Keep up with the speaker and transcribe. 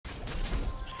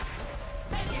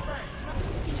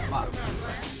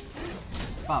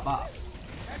Bop, bop.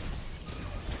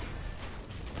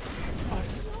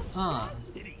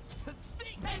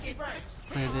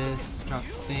 Clear this, drop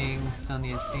the thing, stun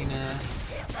the Athena.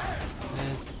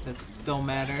 This, that don't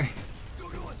matter.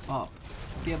 Bop.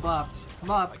 Get bopped.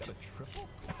 Bopped.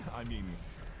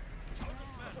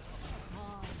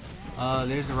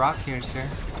 There's a rock here, sir.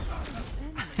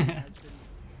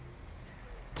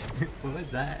 What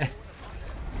was that?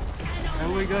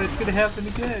 Oh my god, it's gonna happen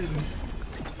again!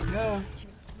 No!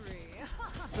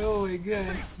 Oh my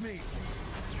god.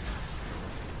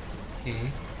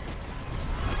 Okay.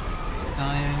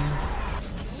 Stun.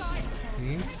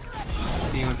 Okay.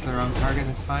 He went for the wrong target,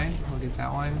 that's fine. We'll get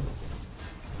that one.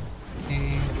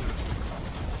 Okay.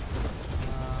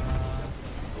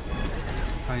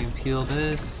 Try and peel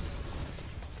this.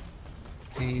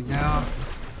 Okay, he's out.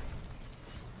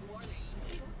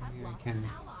 Maybe I can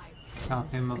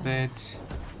stop him a bit.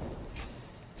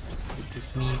 Get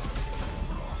this meat.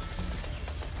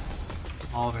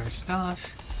 All of our stuff.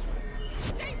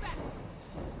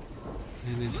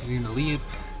 And then she's gonna leap.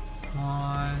 Come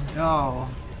on. No!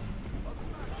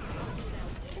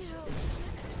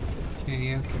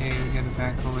 Okay, okay, we gotta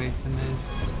back away from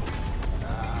this.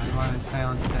 I want to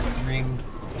silence that ring.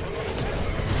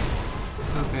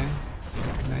 It's okay.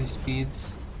 Nice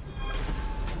speeds.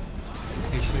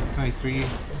 Okay, should probably 3.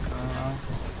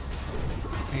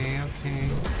 Okay, okay.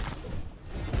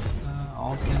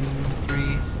 Alton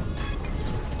 3.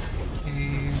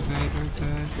 Okay, good, we're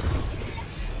good.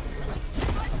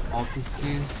 Altus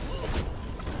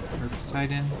or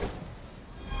Poseidon.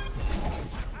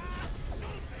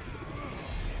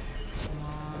 Come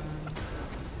on.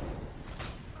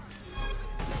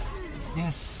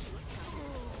 Yes!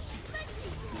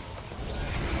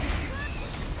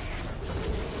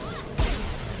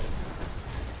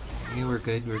 Okay, we're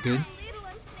good, we're good.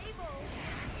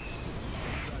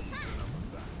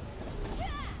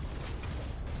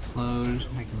 Slowed,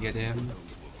 I can get him.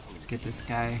 Let's get this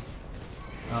guy.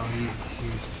 Oh, he's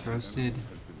roasted.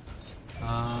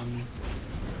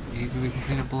 Maybe we can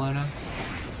clean up Bologna.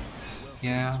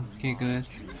 Yeah, okay, good.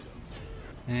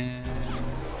 And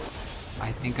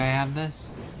I think I have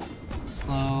this.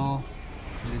 Slow,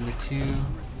 and then the 2.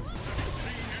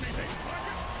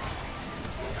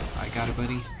 I got it,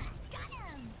 buddy.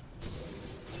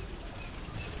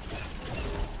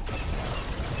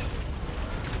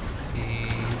 Okay,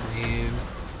 wave.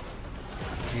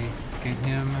 Okay, get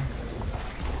him.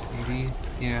 Maybe,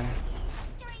 yeah.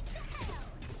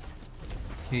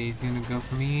 Okay, he's gonna go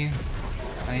for me.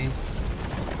 Nice.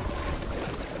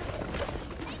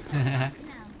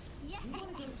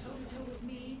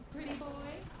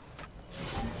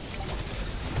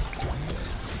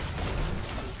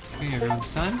 Okay,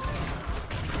 everyone's done.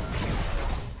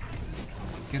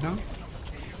 Get him.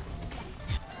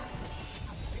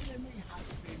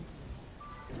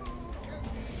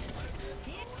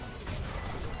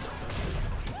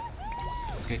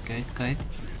 Good, good, good.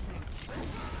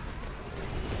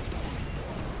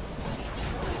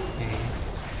 Okay.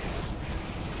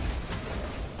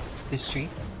 This tree.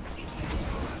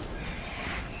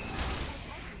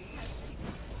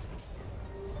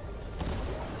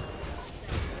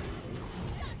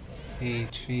 Okay,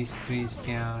 trees 3's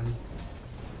down.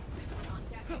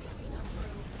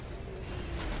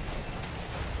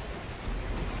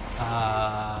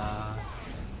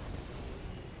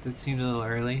 That seemed a little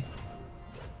early.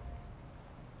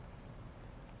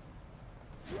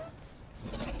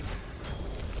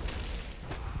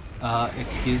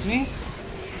 Excuse me?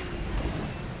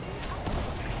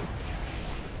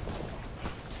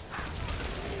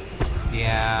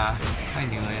 Yeah, I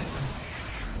knew it.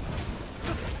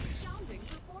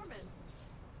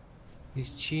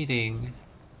 He's cheating.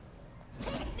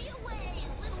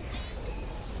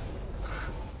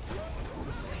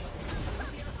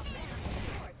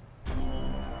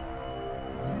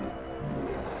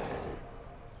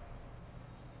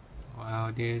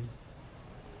 Wow, dude.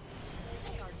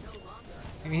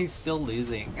 And he's still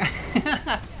losing.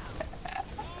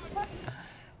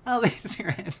 At least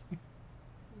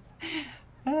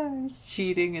he's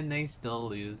cheating and they still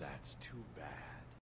lose.